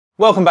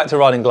Welcome back to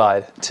Ride and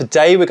Glide.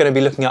 Today we're going to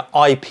be looking at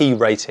IP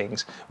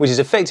ratings, which is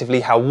effectively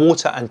how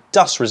water and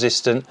dust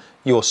resistant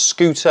your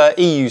scooter,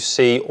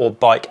 EUC or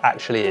bike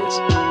actually is.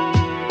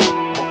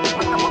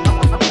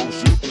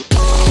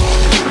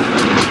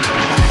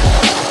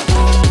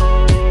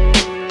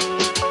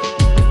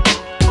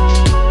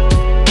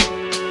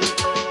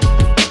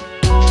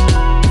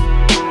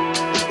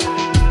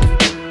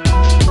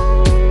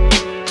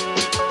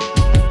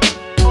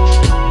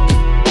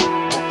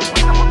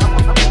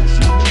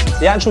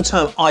 The actual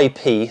term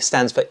IP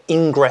stands for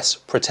ingress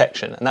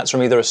protection, and that's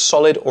from either a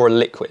solid or a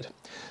liquid.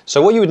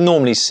 So what you would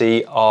normally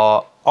see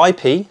are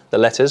IP, the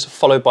letters,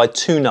 followed by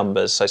two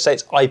numbers. So say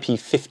it's IP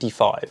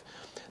 55.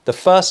 The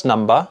first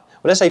number, well,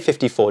 let's say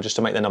 54 just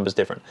to make the numbers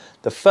different.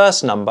 The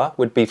first number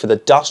would be for the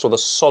dust or the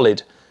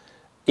solid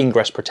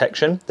ingress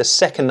protection. The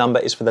second number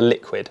is for the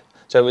liquid.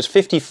 So it was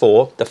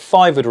 54, the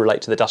 5 would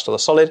relate to the dust or the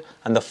solid,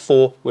 and the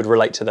 4 would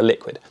relate to the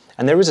liquid.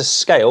 And there is a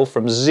scale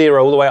from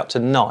 0 all the way up to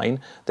 9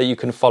 that you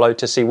can follow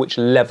to see which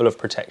level of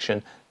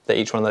protection that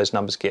each one of those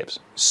numbers gives.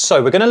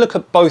 So we're going to look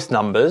at both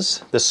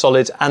numbers, the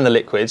solids and the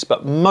liquids,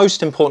 but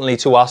most importantly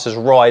to us as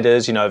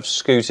riders, you know, of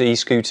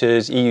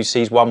e-scooters,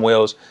 EUCs, one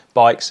wheels,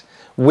 bikes,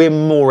 we're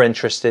more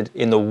interested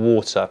in the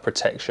water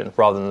protection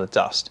rather than the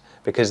dust,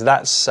 because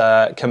that's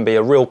can be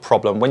a real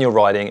problem when you're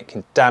riding. It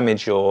can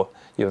damage your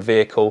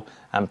vehicle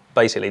and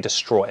basically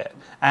destroy it.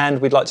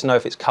 And we'd like to know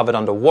if it's covered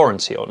under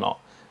warranty or not,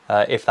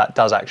 if that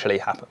does actually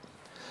happen.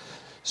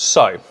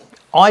 So,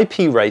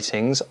 IP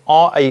ratings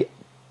are a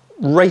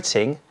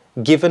rating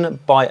given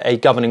by a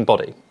governing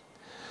body.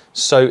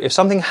 So if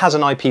something has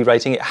an IP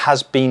rating, it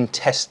has been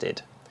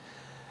tested.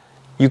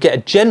 You get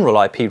a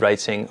general IP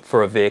rating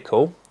for a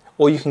vehicle,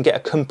 or you can get a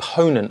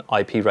component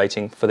IP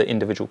rating for the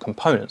individual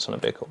components on a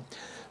vehicle.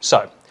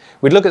 So,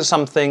 we'd look at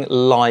something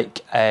like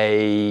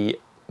a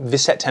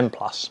Visset 10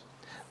 Plus.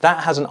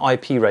 That has an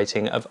IP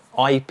rating of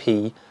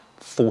IP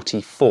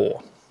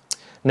 44.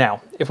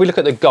 Now, if we look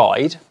at the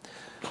guide,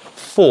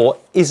 4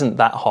 isn't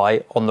that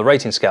high on the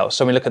rating scale.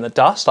 So when we look at the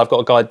dust, I've got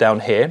a guide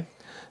down here.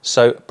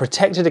 So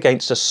protected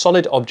against a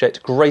solid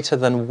object greater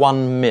than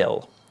 1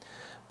 mil.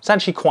 It's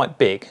actually quite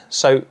big.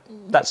 So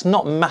that's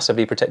not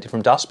massively protected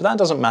from dust, but that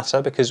doesn't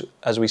matter because,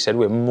 as we said,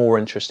 we're more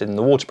interested in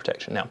the water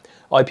protection now.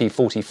 IP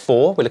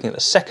 44, we're looking at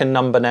the second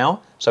number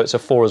now, so it's a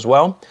 4 as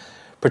well.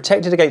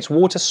 Protected against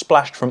water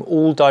splashed from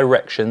all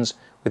directions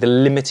with a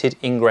limited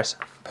ingress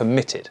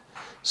permitted.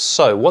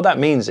 So what that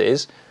means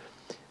is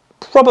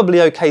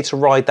probably okay to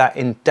ride that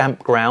in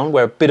damp ground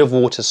where a bit of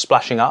water's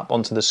splashing up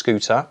onto the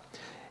scooter.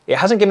 It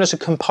hasn't given us a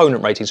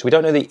component rating, so we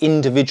don't know the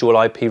individual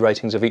IP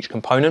ratings of each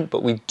component,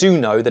 but we do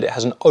know that it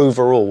has an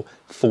overall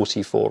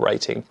 44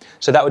 rating.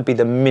 So that would be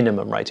the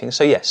minimum rating.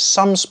 So yes,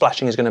 some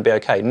splashing is going to be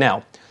okay.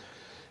 Now,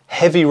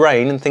 heavy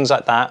rain and things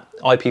like that,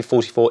 IP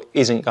 44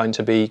 isn't going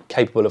to be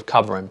capable of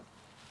covering.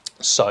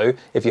 So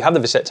if you have the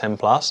Visset 10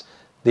 Plus,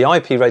 the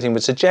IP rating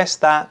would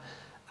suggest that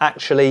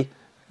actually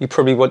you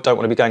probably don't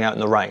want to be going out in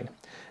the rain.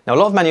 Now, a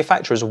lot of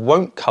manufacturers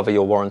won't cover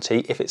your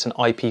warranty if it's an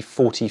IP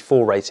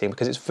 44 rating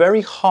because it's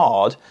very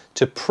hard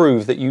to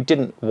prove that you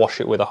didn't wash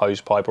it with a hose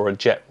pipe or a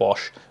jet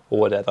wash or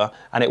whatever,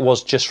 and it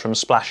was just from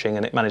splashing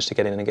and it managed to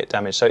get in and get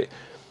damaged. So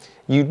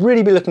you'd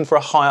really be looking for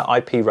a higher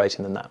IP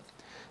rating than that.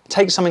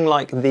 Take something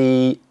like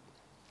the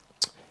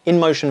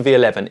InMotion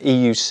V11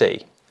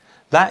 EUC.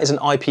 That is an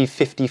IP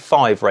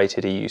 55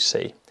 rated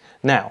EUC.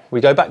 Now, we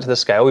go back to the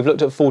scale, we've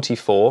looked at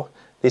 44,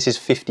 this is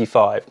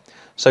 55.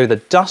 So the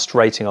dust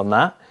rating on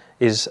that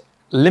is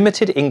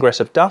limited ingress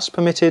of dust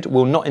permitted,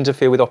 will not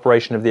interfere with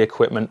operation of the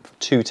equipment for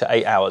 2 to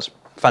 8 hours.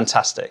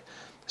 Fantastic.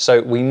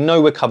 So we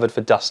know we're covered for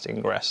dust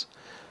ingress.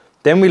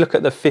 Then we look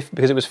at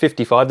because it was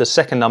 55, the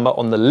second number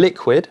on the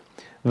liquid,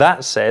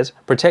 that says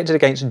protected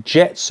against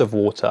jets of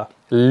water,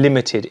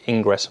 limited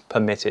ingress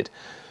permitted.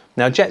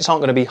 Now, jets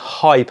aren't going to be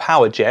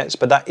high-power jets,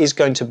 but that is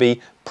going to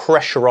be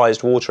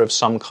pressurized water of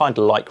some kind,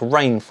 like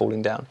rain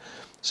falling down.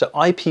 So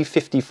IP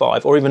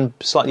 55, or even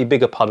slightly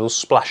bigger puddles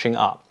splashing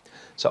up.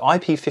 So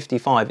IP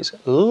 55 is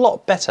a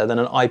lot better than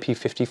an IP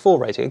 54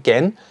 rating.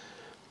 Again,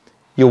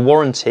 your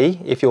warranty,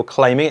 if you're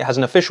claiming it has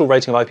an official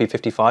rating of IP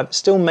 55,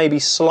 still may be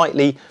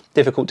slightly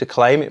difficult to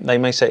claim. They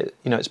may say,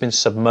 you know, it's been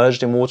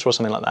submerged in water or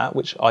something like that,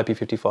 which IP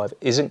 55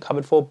 isn't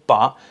covered for,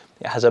 but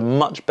it has a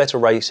much better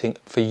rating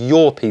for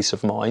your peace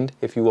of mind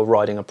if you were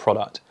riding a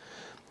product.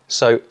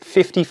 So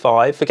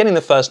 55, forgetting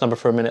the first number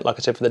for a minute, like I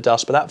said, for the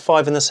dust, but that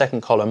 5 in the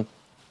second column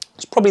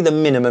is probably the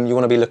minimum you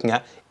want to be looking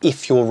at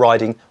if you're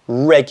riding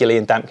regularly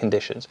in damp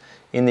conditions.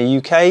 In the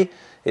UK,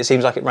 it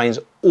seems like it rains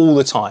all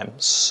the time,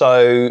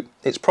 so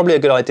it's probably a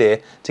good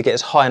idea to get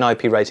as high an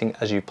IP rating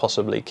as you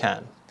possibly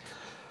can.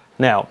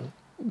 Now,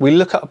 we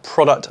look at a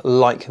product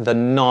like the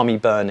Nami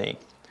Burnie.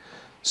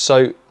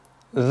 So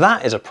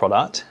that is a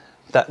product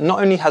that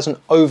not only has an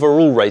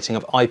overall rating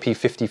of IP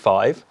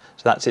 55,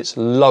 so that's its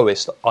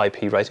lowest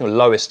IP rating, or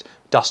lowest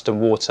dust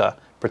and water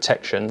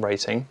protection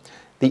rating,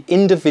 the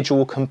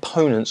individual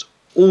components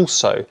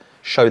also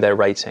show their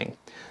rating.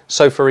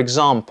 So for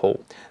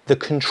example, the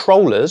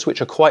controllers,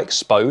 which are quite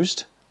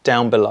exposed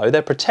down below,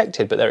 they're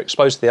protected, but they're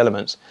exposed to the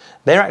elements.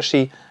 They're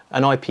actually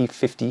an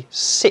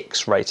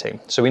IP56 rating.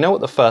 So we know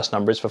what the first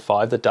number is for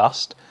 5, the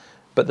dust,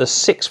 but the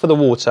 6 for the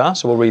water,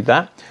 so we'll read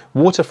that.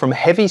 Water from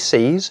heavy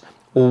seas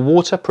or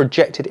water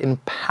projected in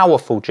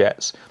powerful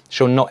jets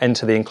shall not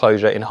enter the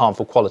enclosure in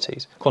harmful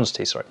quantities.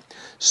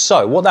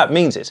 So what that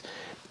means is,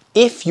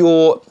 if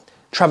you're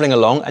traveling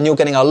along and you're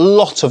getting a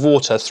lot of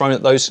water thrown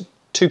at those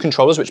two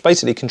controllers, which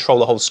basically control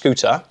the whole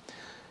scooter,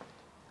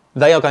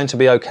 they are going to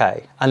be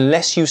okay.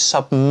 Unless you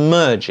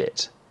submerge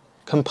it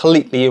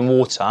completely in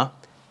water,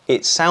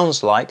 it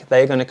sounds like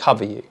they're going to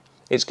cover you.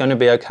 It's going to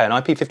be okay. And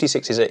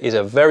IP56 is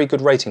a very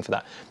good rating for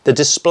that. The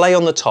display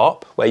on the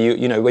top, where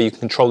where you can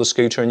control the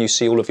scooter and you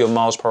see all of your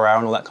miles per hour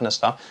and all that kind of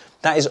stuff,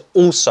 that is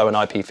also an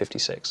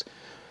IP56.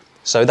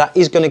 So that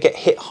is going to get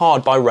hit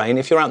hard by rain.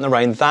 If you're out in the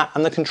rain, that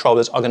and the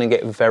controllers are going to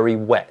get very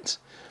wet.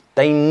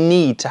 They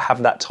need to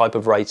have that type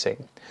of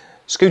rating.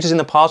 Scooters in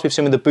the past, we've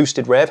seen with the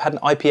boosted rev, had an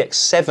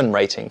IPX7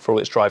 rating for all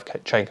its drive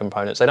chain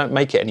components. They don't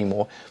make it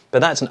anymore, but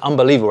that's an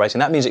unbelievable rating.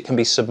 That means it can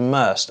be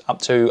submersed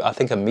up to, I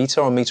think, a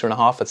meter or a meter and a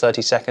half for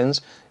 30 seconds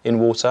in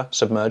water,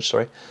 submerged,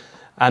 sorry.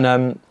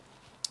 And,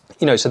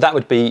 so that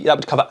would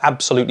cover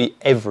absolutely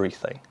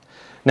everything.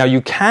 Now,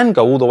 you can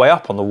go all the way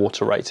up on the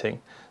water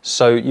rating.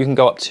 So you can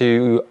go up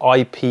to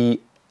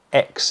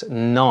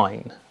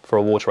IPX9 for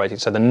a water rating.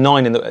 So the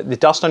 9 in the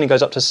dust only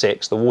goes up to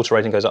 6, the water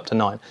rating goes up to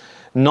 9.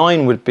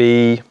 9 would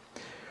be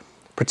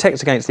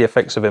protects against the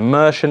effects of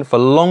immersion for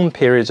long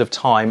periods of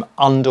time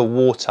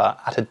underwater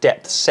at a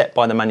depth set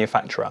by the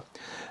manufacturer.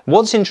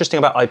 What's interesting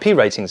about IP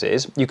ratings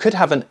is you could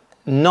have a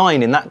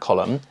 9 in that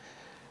column,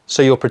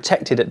 so you're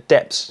protected at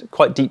depths,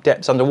 quite deep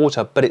depths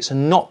underwater, but it's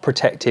not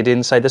protected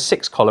in, say, the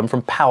 6 column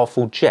from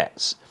powerful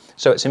jets.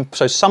 So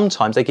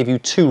sometimes they give you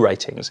 2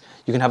 ratings.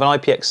 You can have an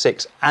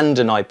IPX6 and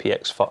an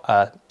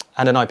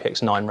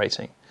IPX9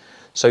 rating.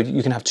 So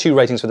you can have 2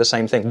 ratings for the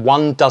same thing.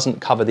 One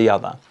doesn't cover the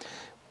other.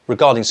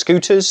 Regarding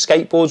scooters,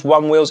 skateboards,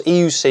 one wheels,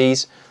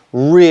 EUCs,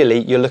 really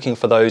you're looking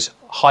for those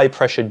high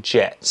pressure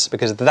jets,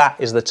 because that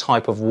is the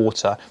type of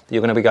water that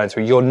you're going to be going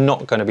through. You're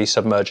not going to be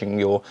submerging,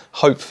 you're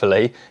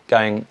hopefully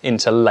going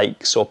into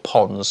lakes or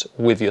ponds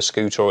with your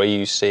scooter or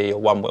EUC or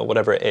one wheel,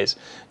 whatever it is.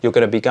 You're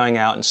going to be going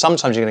out, and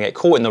sometimes you're going to get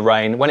caught in the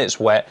rain when it's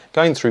wet,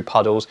 going through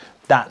puddles.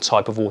 That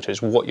type of water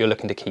is what you're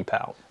looking to keep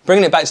out.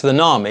 Bringing it back to the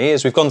NAMI,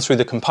 as we've gone through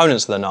the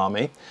components of the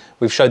NAMI,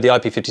 we've showed the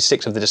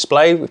IP56 of the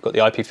display, we've got the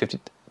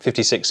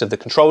IP56 of the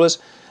controllers.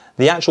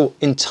 The actual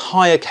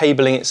entire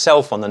cabling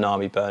itself on the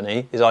NAMI,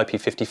 Bernie, is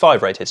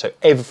IP55 rated, so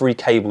every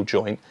cable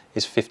joint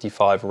is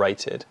 55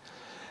 rated.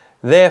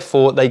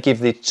 Therefore, they give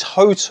the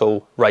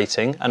total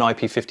rating an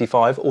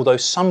IP55, although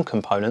some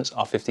components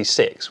are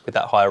 56 with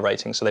that higher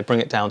rating, so they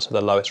bring it down to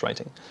the lowest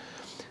rating.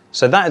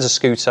 So that is a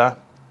scooter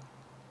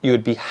you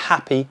would be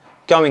happy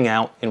going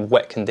out in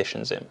wet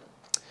conditions in.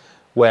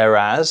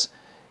 Whereas,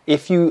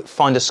 if you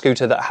find a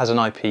scooter that has an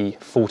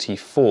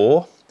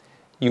IP44,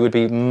 you would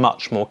be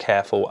much more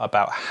careful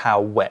about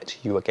how wet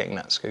you are getting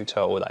that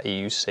scooter or that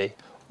EUC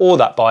or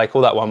that bike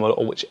or that one wheel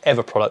or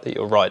whichever product that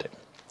you're riding.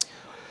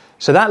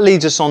 So that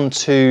leads us on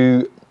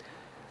to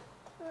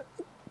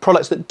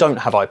products that don't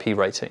have IP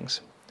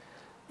ratings.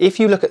 If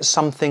you look at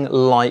something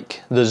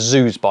like the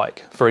Zeus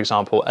bike, for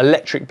example,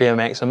 electric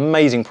BMX,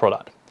 amazing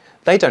product.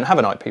 They don't have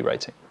an IP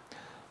rating,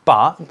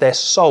 but they're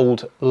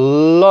sold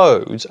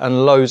loads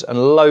and loads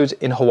and loads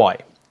in Hawaii,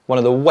 one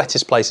of the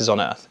wettest places on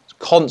earth. It's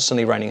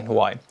constantly raining in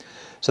Hawaii.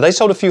 So they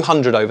sold a few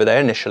hundred over there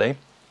initially,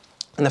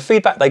 and the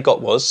feedback they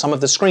got was some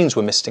of the screens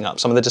were misting up,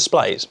 some of the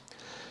displays.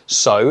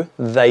 So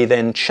they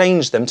then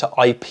changed them to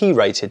IP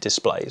rated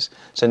displays.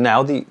 So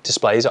now the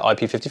displays are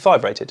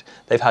IP55 rated.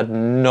 They've had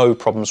no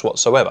problems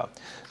whatsoever.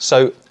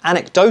 So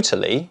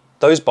anecdotally,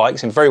 those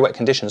bikes in very wet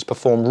conditions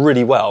perform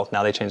really well.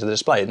 Now they change the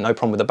display. No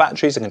problem with the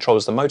batteries, the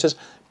controllers, the motors,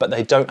 but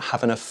they don't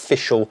have an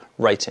official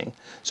rating.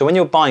 So when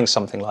you're buying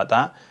something like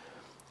that,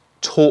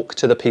 talk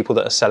to the people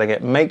that are selling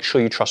it. Make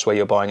sure you trust where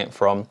you're buying it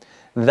from.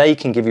 They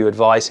can give you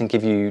advice and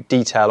give you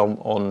detail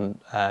on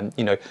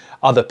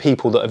other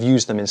people that have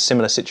used them in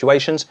similar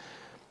situations.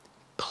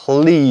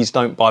 Please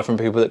don't buy from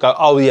people that go,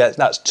 oh yeah,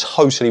 that's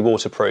totally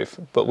waterproof,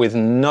 but with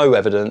no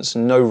evidence,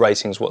 no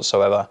ratings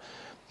whatsoever.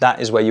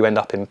 That is where you end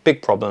up in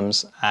big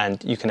problems,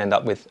 and you can end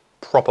up with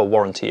proper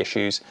warranty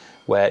issues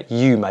where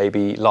you may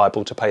be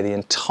liable to pay the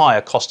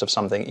entire cost of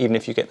something, even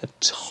if you get the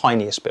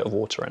tiniest bit of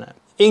water in it.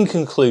 In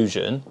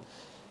conclusion,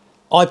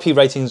 IP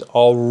ratings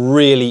are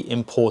really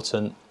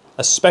important,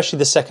 especially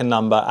the second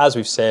number, as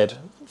we've said,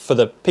 for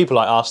the people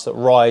like us that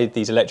ride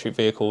these electric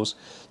vehicles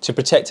to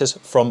protect us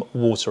from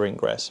water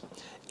ingress.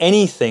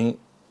 Anything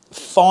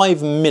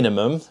 5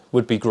 minimum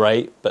would be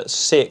great, but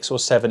 6 or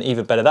 7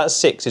 even better. That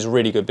 6 is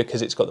really good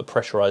because it's got the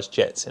pressurized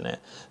jets in it.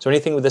 So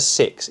anything with a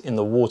 6 in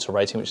the water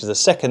rating, which is the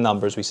second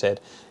number as we said,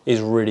 is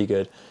really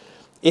good.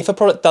 If a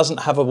product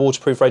doesn't have a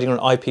waterproof rating or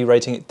an IP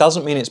rating, it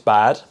doesn't mean it's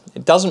bad.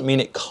 It doesn't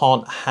mean it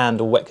can't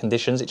handle wet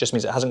conditions. It just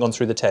means it hasn't gone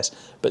through the test.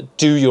 But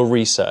do your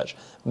research.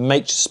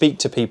 Speak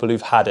to people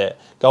who've had it.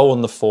 Go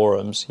on the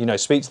forums.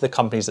 Speak to the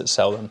companies that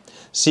sell them.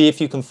 See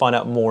if you can find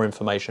out more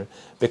information,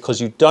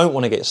 because you don't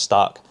want to get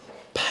stuck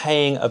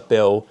paying a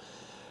bill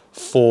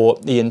for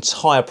the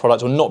entire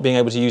product, or not being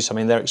able to use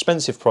something. They're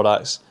expensive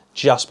products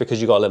just because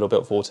you got a little bit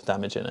of water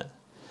damage in it.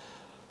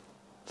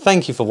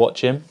 Thank you for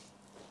watching.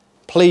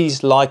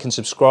 Please like and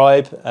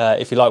subscribe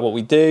if you like what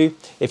we do.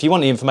 If you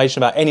want any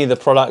information about any of the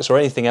products or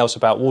anything else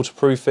about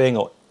waterproofing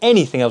or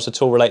anything else at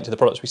all related to the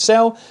products we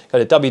sell,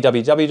 go to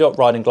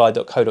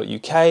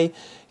www.rideandglide.co.uk.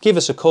 Give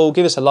us a call,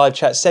 give us a live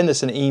chat, send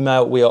us an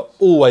email. We are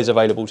always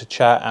available to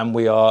chat, and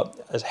we are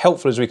as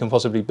helpful as we can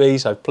possibly be.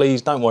 So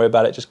please don't worry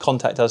about it. Just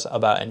contact us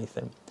about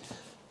anything.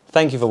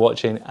 Thank you for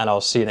watching, and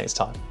I'll see you next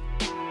time.